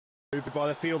By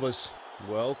the fielders.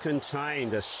 Well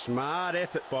contained. A smart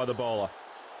effort by the bowler.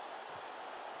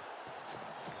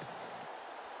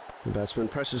 The batsman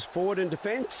presses forward in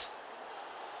defence.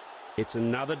 It's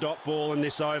another dot ball in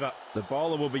this over. The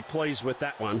bowler will be pleased with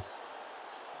that one.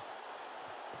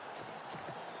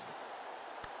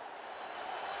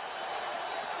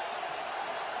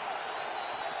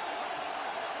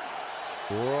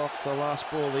 Rock the last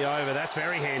ball of the over. That's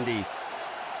very handy.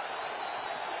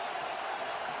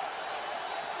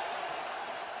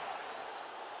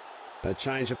 A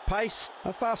change of pace.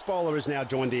 A fast bowler has now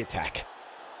joined the attack.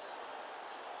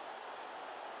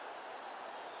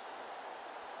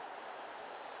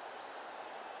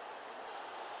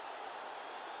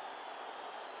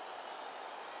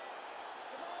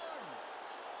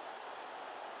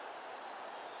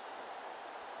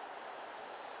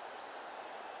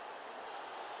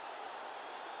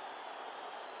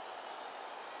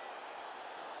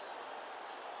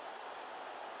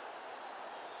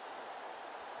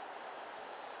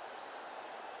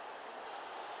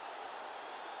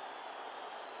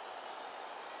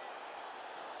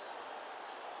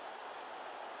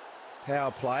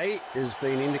 Power play has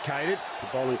been indicated. The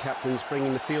bowling captain's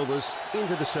bringing the fielders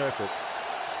into the circle.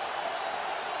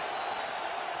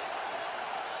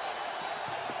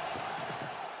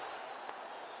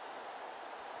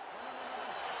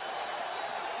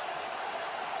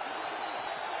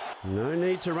 No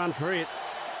need to run for it.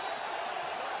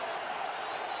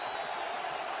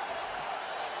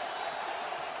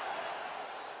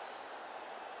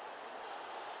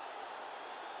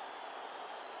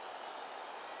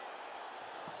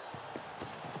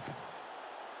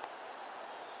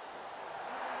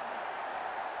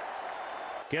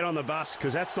 Get on the bus,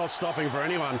 because that's not stopping for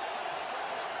anyone.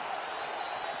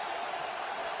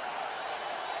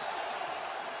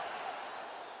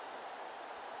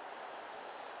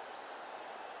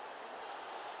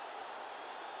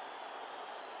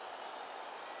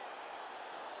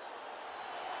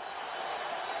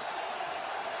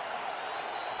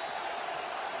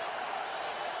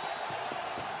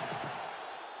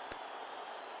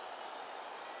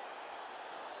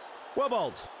 Well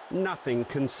bowled. Nothing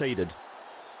conceded.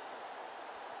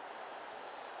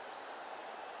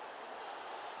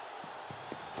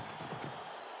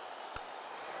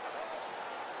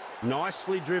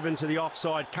 Nicely driven to the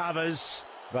offside covers,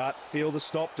 but fielder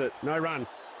stopped it. No run.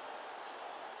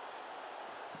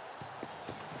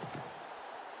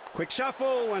 Quick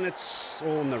shuffle, and it's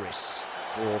all on the wrist.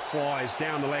 Ball flies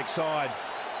down the leg side.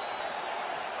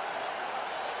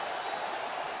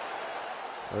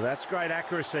 Well, that's great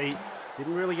accuracy.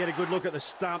 Didn't really get a good look at the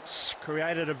stumps.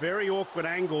 Created a very awkward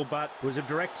angle, but was a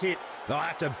direct hit. Oh,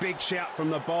 that's a big shout from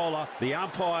the bowler. The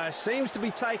umpire seems to be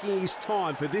taking his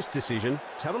time for this decision.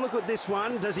 Let's have a look at this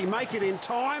one. Does he make it in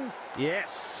time?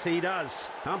 Yes, he does.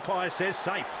 Umpire says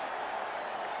safe.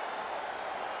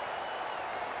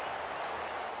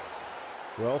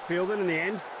 Well fielded in the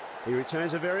end. He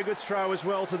returns a very good throw as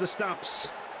well to the stumps.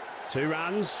 2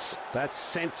 runs. That's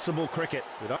sensible cricket.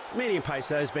 Medium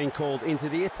pacer has been called into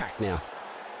the attack now.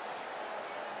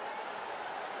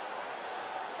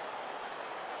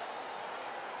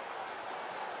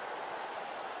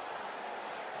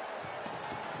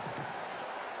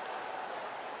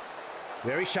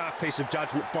 Very sharp piece of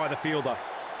judgment by the fielder.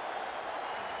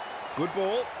 Good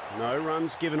ball. No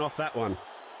runs given off that one.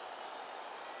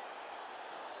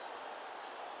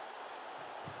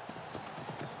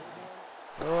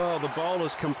 Oh, the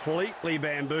bowler's completely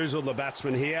bamboozled the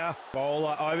batsman here.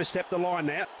 Bowler overstepped the line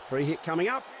there. Free hit coming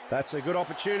up. That's a good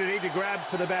opportunity to grab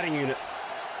for the batting unit.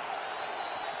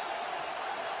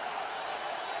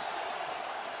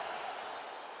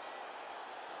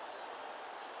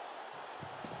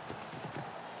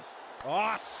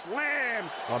 Oh, slam!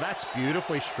 Oh, that's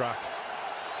beautifully struck.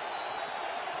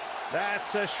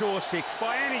 That's a sure 6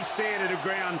 by any standard of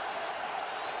ground.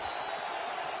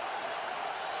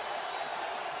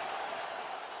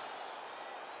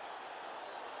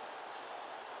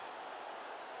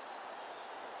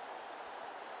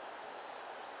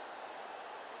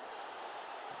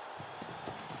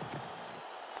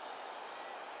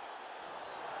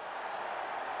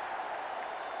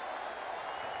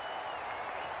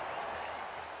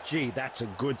 Gee, that's a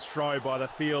good throw by the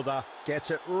fielder. Gets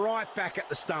it right back at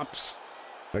the stumps.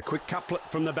 A quick couplet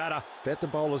from the batter. Bet the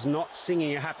bowler's not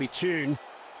singing a happy tune.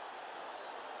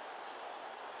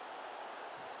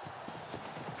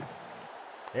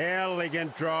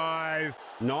 Elegant drive.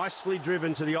 Nicely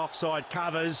driven to the offside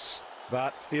covers,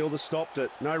 but fielder stopped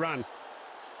it. No run.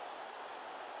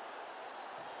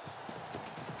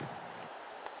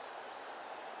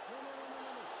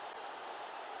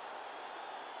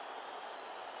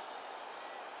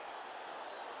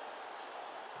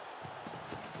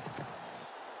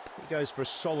 goes for a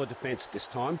solid defence this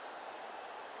time.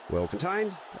 Well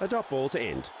contained, a dot ball to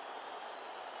end.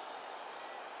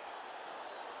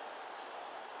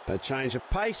 A change of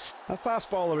pace, a fast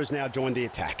bowler has now joined the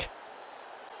attack.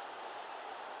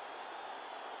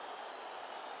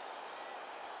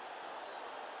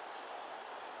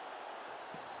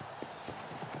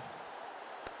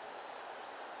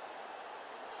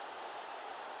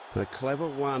 A clever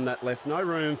one that left no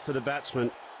room for the batsman.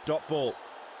 Dot ball.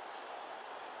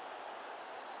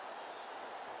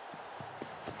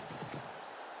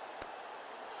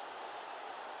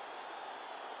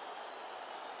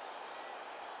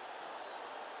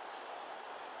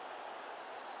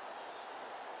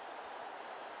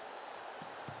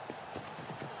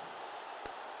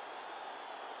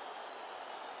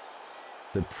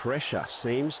 The pressure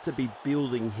seems to be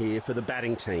building here for the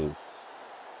batting team.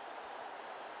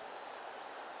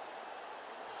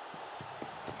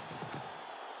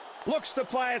 Looks to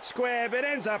play it square, but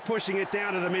ends up pushing it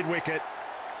down to the mid-wicket.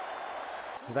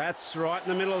 That's right in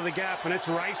the middle of the gap, and it's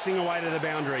racing away to the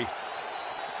boundary.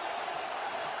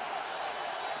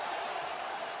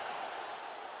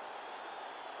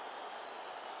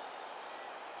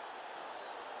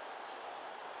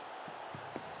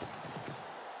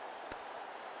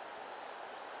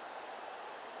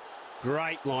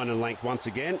 Great line and length once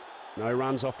again. No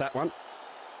runs off that one.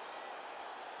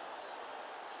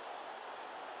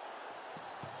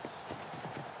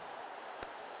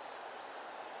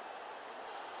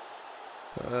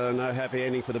 No happy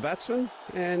ending for the batsman,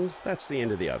 and that's the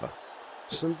end of the over.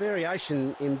 Some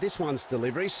variation in this one's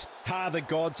deliveries. Are the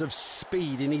gods of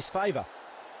speed in his favour?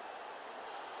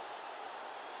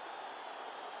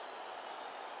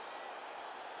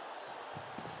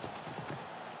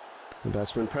 The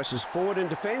batsman presses forward in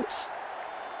defence.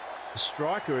 The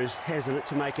striker is hesitant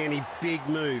to make any big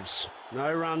moves.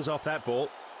 No runs off that ball.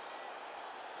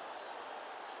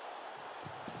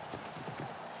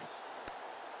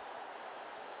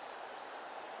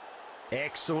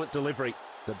 Excellent delivery.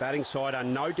 The batting side are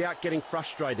no doubt getting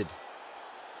frustrated.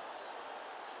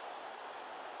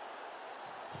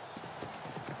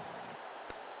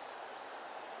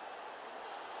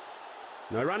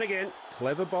 No run again.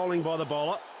 Clever bowling by the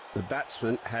bowler. The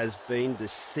batsman has been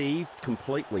deceived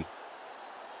completely.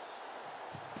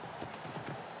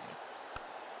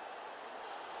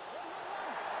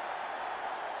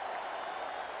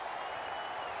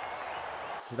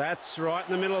 That's right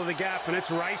in the middle of the gap, and it's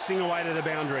racing away to the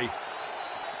boundary.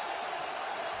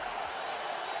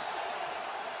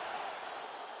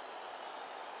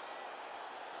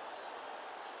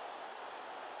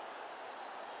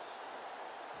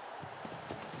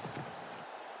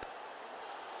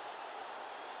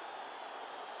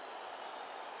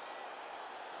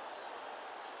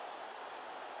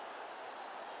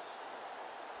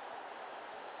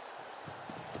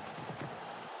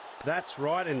 That's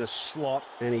right in the slot,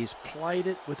 and he's played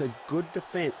it with a good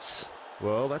defence.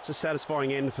 Well, that's a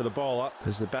satisfying end for the bowler,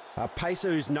 as a pacer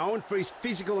who's known for his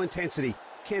physical intensity.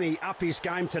 Can he up his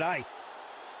game today?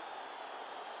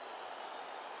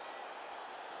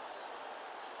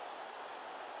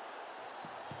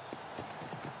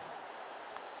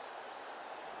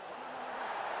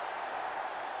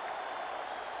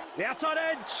 The outside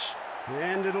edge,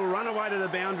 and it'll run away to the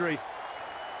boundary.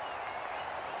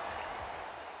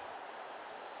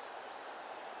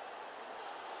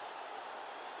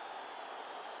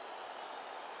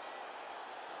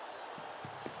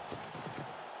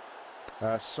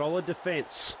 A solid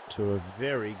defence to a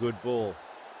very good ball.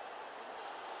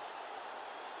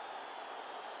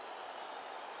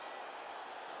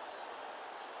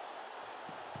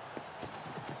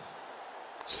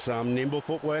 Some nimble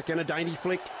footwork and a dainty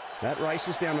flick. That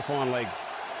races down the fine leg.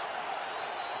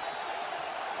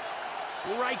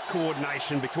 Great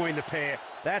coordination between the pair.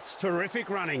 That's terrific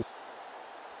running.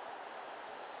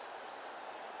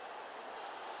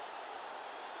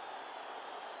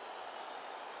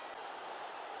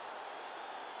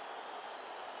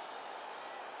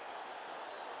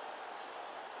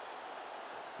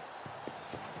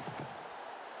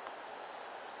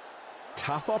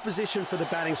 Tough opposition for the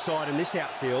batting side in this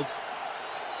outfield.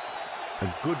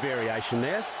 A good variation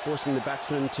there, forcing the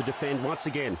batsman to defend once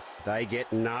again. They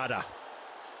get nada.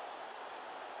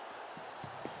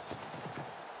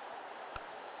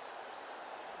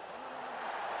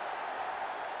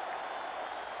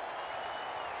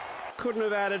 Couldn't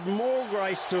have added more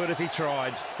grace to it if he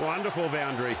tried. Wonderful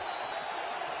boundary.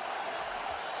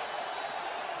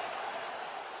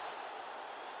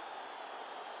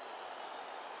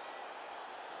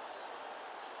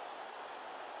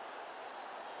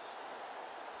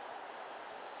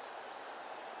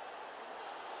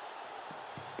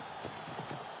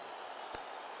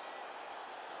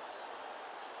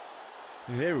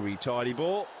 Very tidy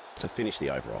ball to finish the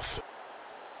over off.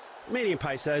 Medium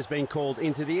pacer has been called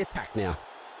into the attack now.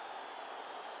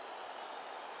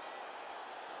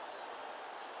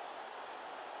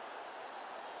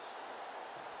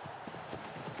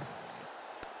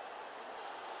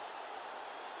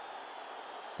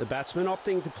 The batsman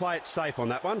opting to play it safe on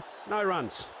that one. No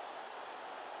runs.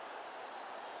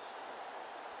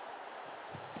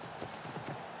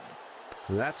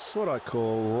 That's what I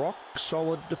call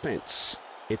rock-solid defence.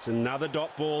 It's another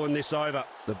dot ball in this over.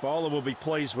 The bowler will be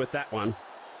pleased with that one.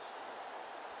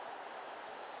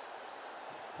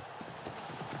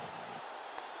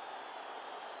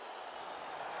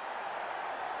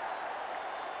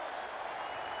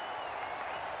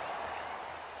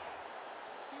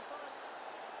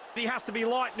 He has to be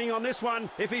lightning on this one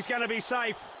if he's going to be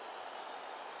safe.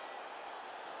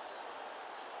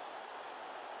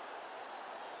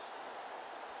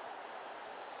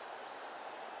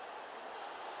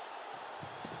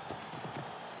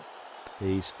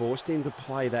 He's forced him to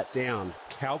play that down.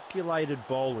 Calculated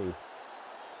bowling.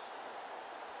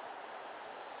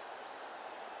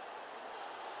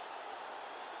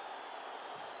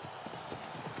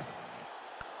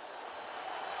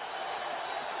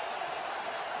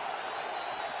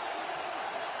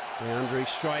 Boundary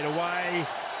straight away.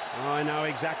 I know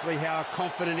exactly how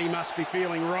confident he must be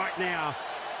feeling right now.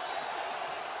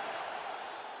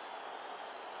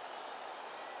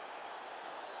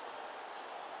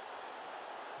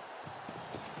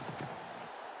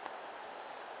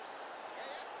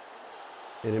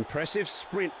 An impressive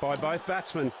sprint by both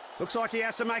batsmen. Looks like he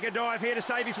has to make a dive here to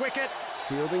save his wicket.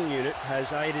 Fielding unit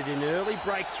has aided in early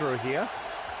breakthrough here.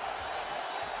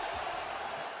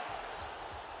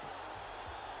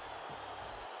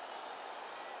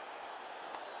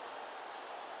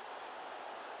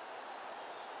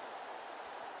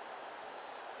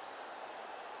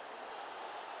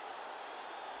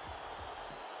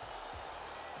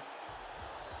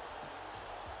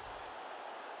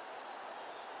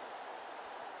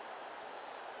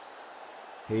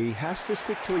 He has to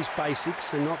stick to his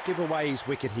basics and not give away his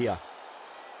wicket here.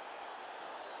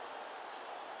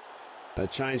 A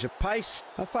change of pace.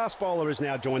 A fast bowler has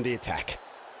now joined the attack.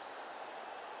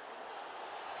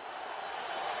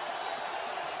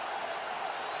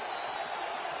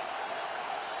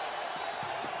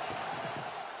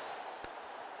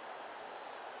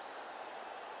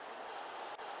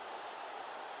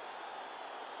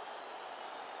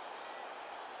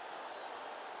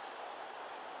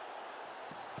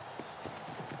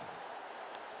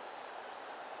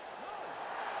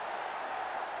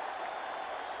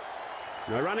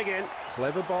 No run again.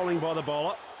 Clever bowling by the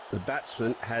bowler. The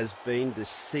batsman has been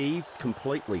deceived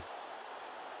completely.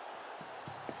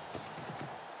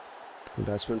 The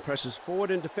batsman presses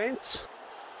forward in defence.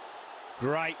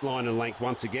 Great line and length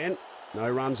once again. No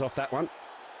runs off that one.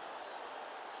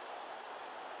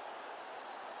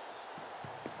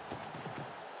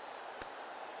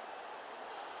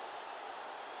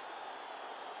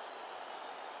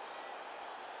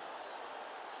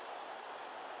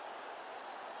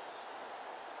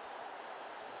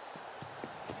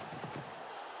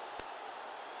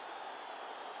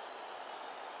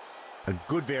 A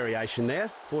good variation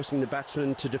there, forcing the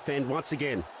batsman to defend once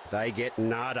again. They get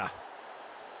nada.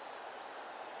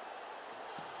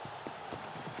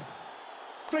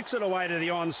 Flicks it away to the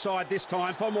onside this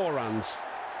time for more runs.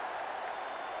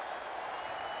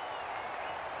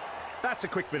 That's a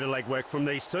quick bit of legwork from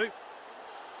these two.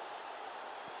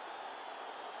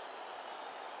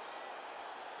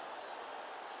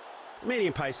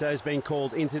 Medium pacer has been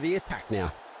called into the attack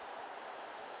now.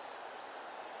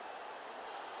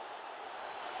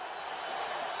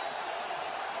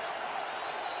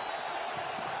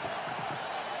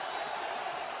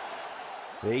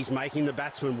 He's making the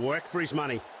batsman work for his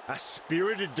money. A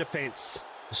spirited defence.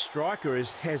 The striker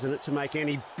is hesitant to make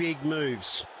any big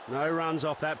moves. No runs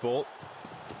off that ball.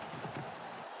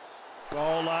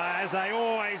 Bowler, as they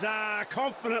always are,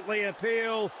 confidently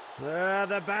appeal.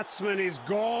 The batsman is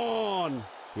gone.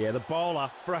 Yeah, the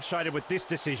bowler frustrated with this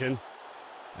decision.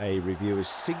 A review is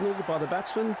signalled by the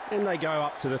batsman and they go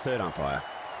up to the third umpire.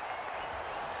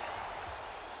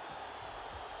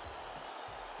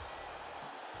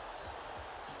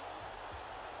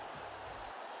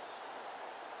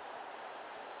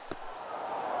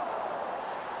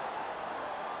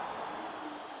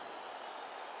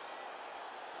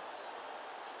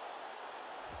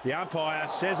 The umpire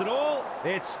says it all,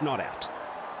 it's not out.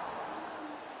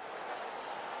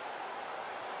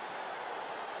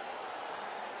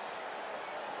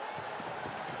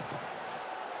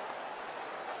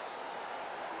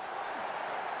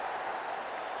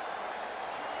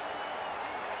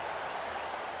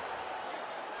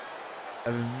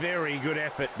 A very good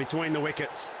effort between the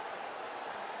wickets.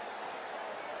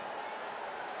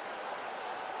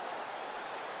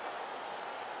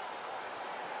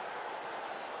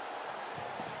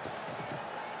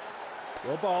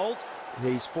 Well bowled.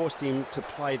 He's forced him to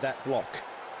play that block.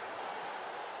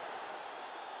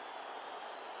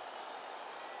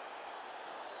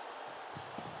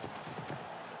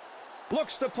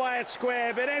 Looks to play it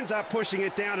square, but ends up pushing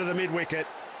it down to the mid-wicket.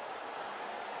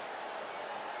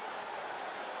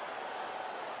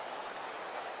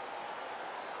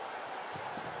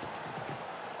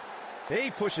 He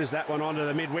pushes that one onto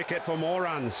the mid-wicket for more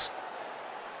runs.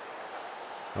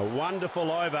 A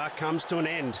wonderful over comes to an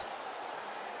end.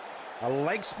 A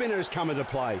leg spinner has come into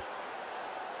play.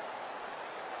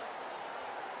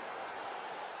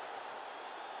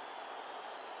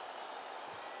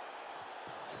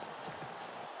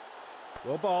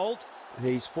 Well bowled.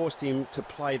 He's forced him to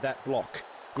play that block.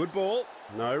 Good ball.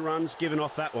 No runs given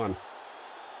off that one.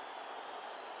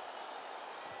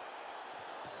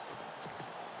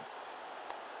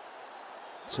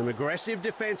 Some aggressive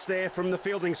defence there from the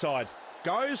fielding side.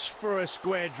 Goes for a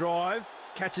square drive,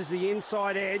 catches the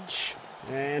inside edge,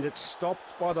 and it's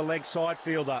stopped by the leg side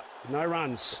fielder. No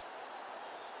runs.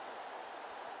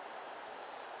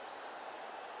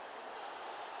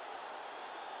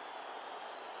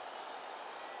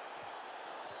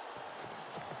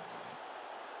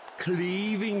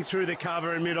 Cleaving through the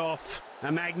cover and mid-off.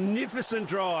 A magnificent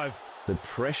drive. The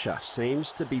pressure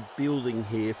seems to be building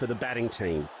here for the batting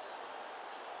team.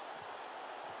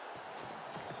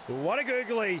 What a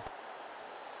googly.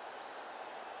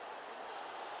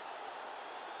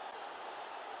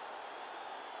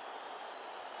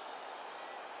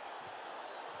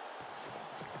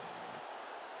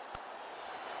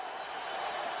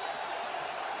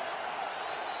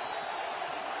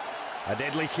 A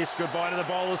deadly kiss goodbye to the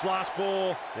bowler's last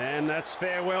ball, and that's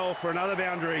farewell for another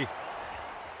boundary.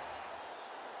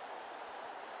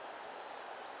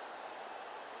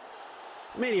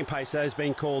 Medium pacer has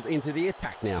been called into the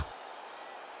attack now.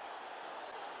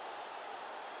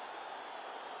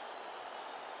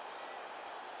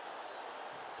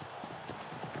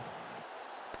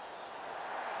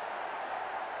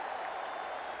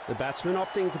 The batsman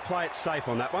opting to play it safe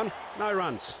on that one. No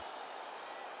runs.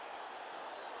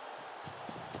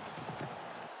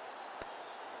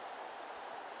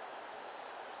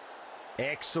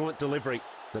 Excellent delivery.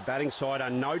 The batting side are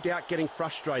no doubt getting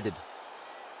frustrated.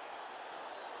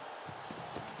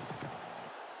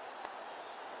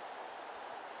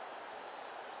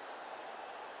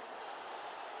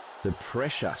 The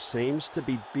pressure seems to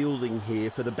be building here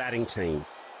for the batting team.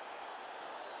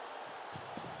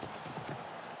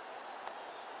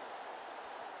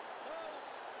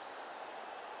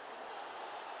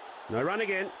 No run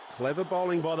again. Clever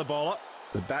bowling by the bowler.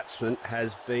 The batsman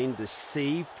has been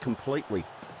deceived completely.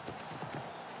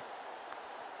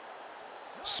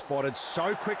 Spotted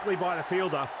so quickly by the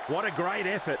fielder. What a great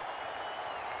effort.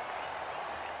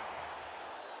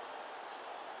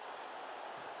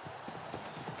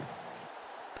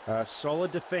 A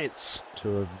solid defence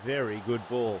to a very good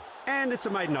ball. And it's a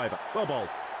maiden over. Well bowled.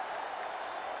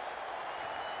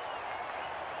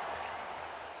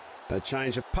 A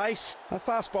change of pace. A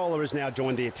fast bowler has now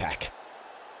joined the attack.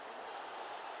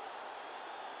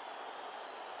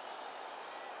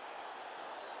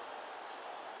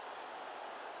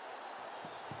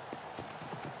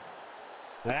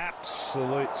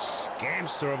 Absolute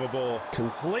scamster of a ball.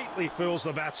 Completely fools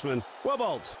the batsman. Well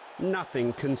bowled.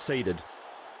 Nothing conceded.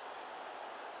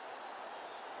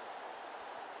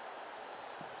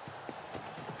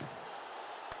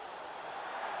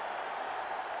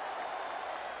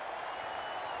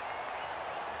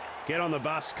 Get on the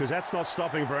bus, because that's not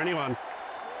stopping for anyone.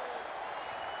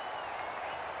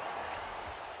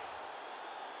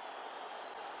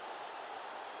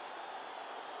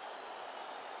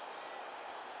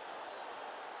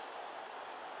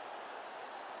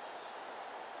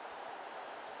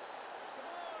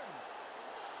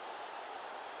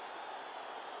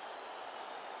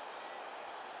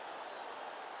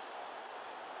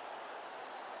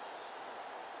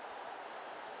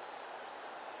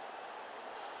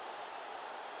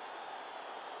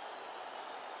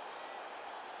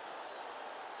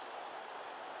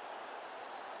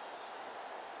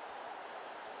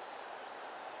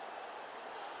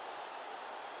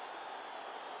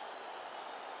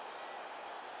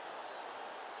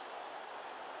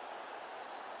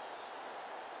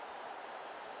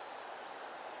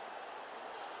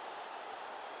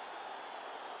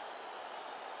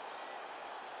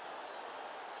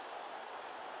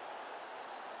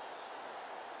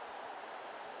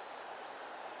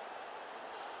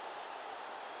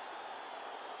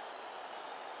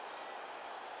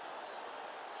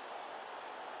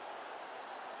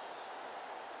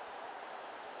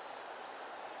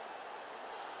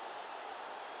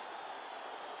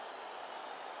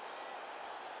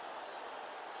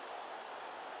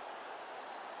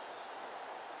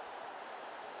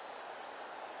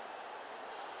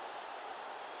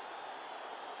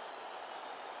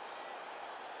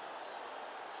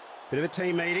 Bit of a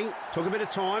team meeting. Took a bit of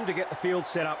time to get the field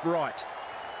set up right.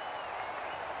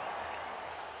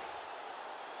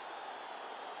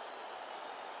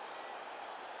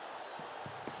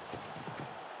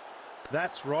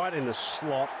 That's right in the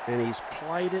slot, and he's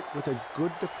played it with a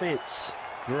good defence.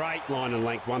 Great line and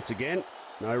length once again.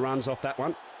 No runs off that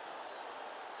one.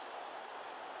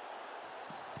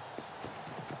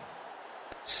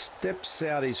 Steps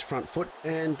out his front foot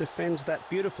and defends that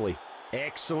beautifully.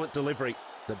 Excellent delivery.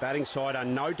 The batting side are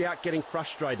no doubt getting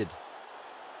frustrated.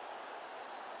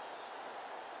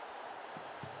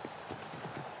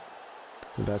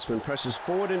 The batsman presses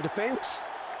forward in defence.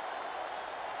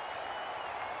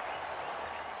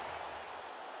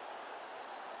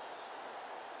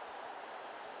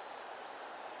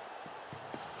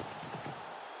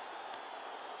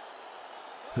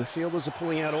 The fielders are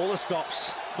pulling out all the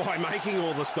stops by making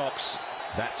all the stops.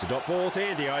 That's a dot ball to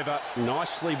end the over.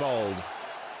 Nicely bowled.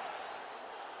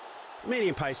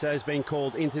 Medium pacer has been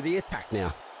called into the attack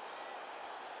now.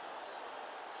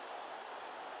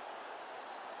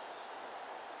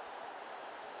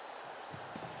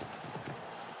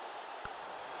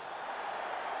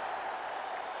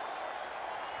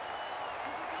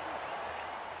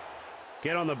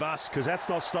 Get on the bus, because that's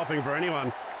not stopping for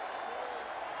anyone.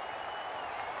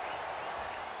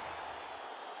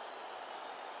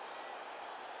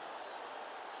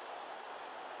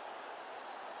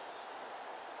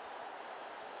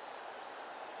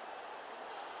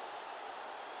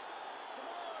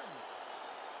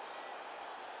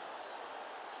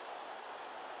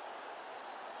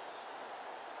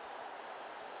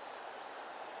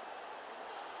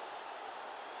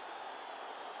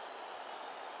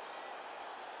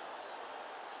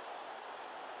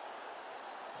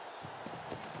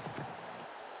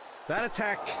 That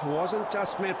attack wasn't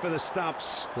just meant for the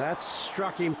stumps. That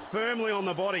struck him firmly on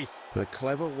the body. A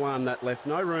clever one that left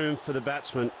no room for the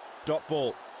batsman. Dot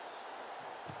ball.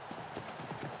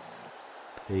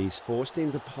 He's forced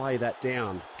him to play that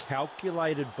down.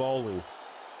 Calculated bowling.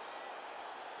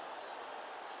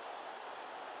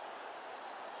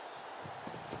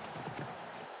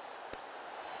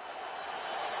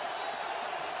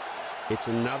 It's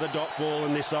another dot ball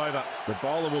in this over. The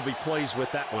bowler will be pleased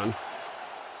with that one.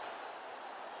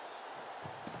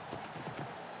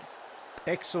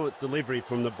 Excellent delivery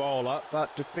from the bowler,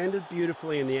 but defended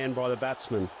beautifully in the end by the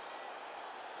batsman.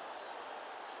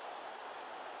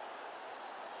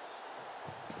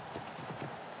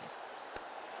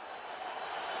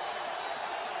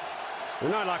 Well,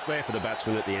 no luck there for the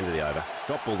batsman at the end of the over.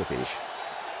 Dot ball to finish.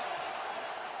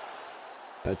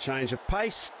 A change of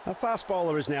pace. A fast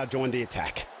bowler has now joined the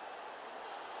attack.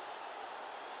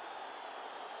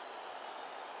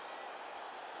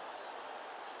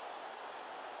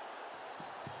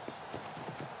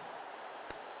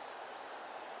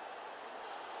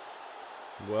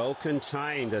 Well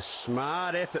contained, a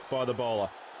smart effort by the bowler.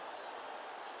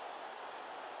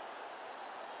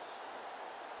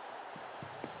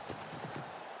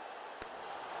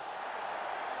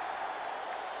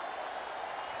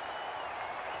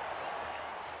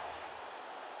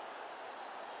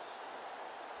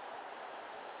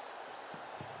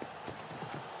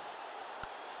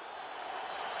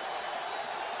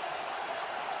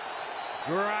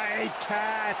 Great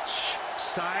catch.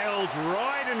 Sailed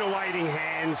right into waiting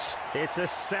hands. It's a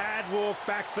sad walk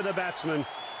back for the batsman.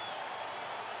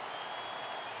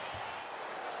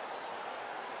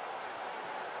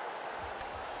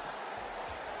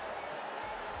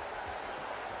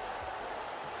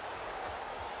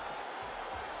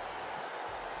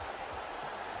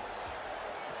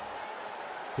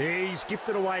 He's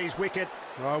gifted away his wicket.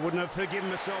 I wouldn't have forgiven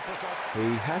myself if I...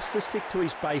 He has to stick to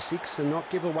his basics and not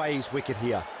give away his wicket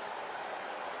here.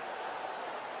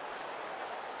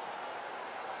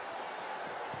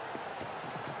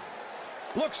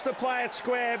 Looks to play it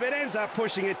square, but ends up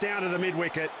pushing it down to the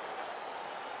mid-wicket.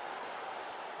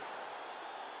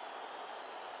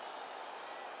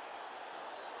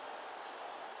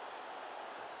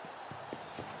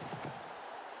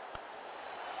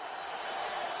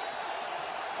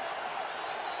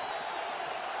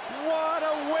 What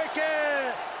a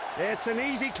wicket! It's an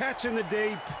easy catch in the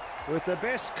deep, with the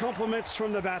best compliments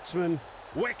from the batsman.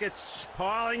 Wickets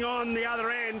piling on the other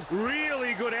end.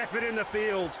 Really good effort in the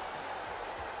field.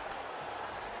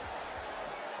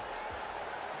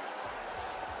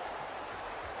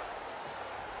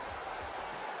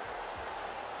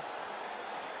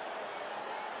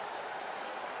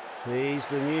 He's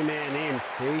the new man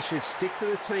in. He should stick to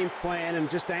the team plan and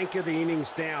just anchor the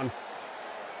innings down.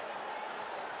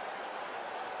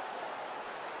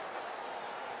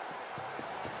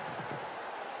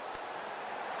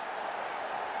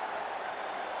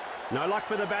 No luck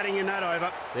for the batting in that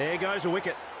over. There goes a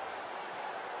wicket.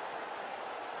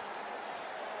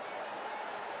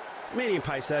 Medium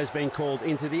pace has been called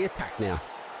into the attack now.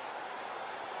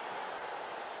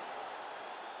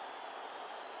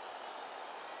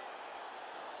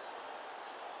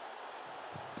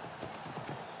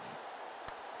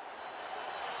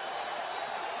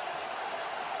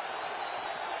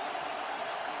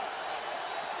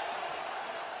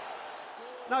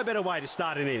 No better way to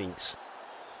start an innings.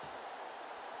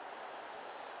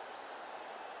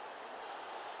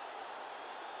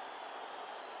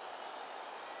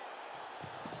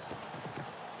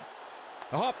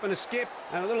 A hop and a skip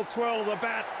and a little twirl of the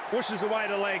bat, whooshes away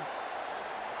the leg.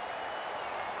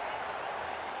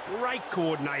 Great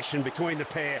coordination between the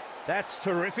pair. That's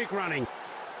terrific running.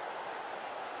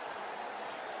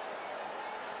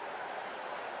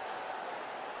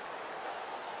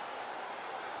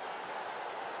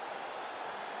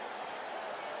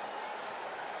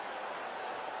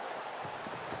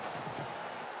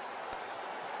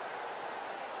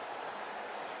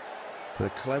 A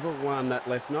clever one that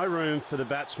left no room for the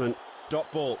batsman.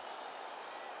 Dot ball.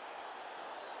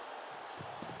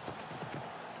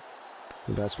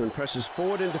 The batsman presses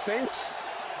forward in defence.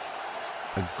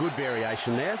 A good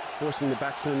variation there, forcing the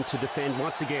batsman to defend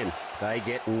once again. They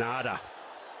get nada.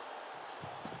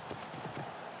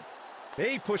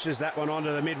 He pushes that one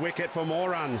onto the mid-wicket for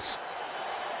more runs.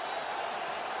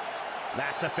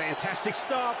 That's a fantastic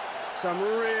stop. Some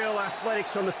real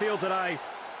athletics on the field today.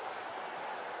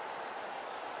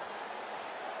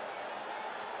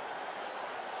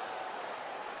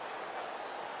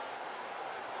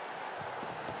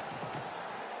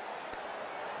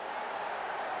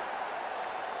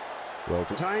 Well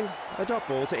contained, a dot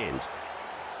ball to end.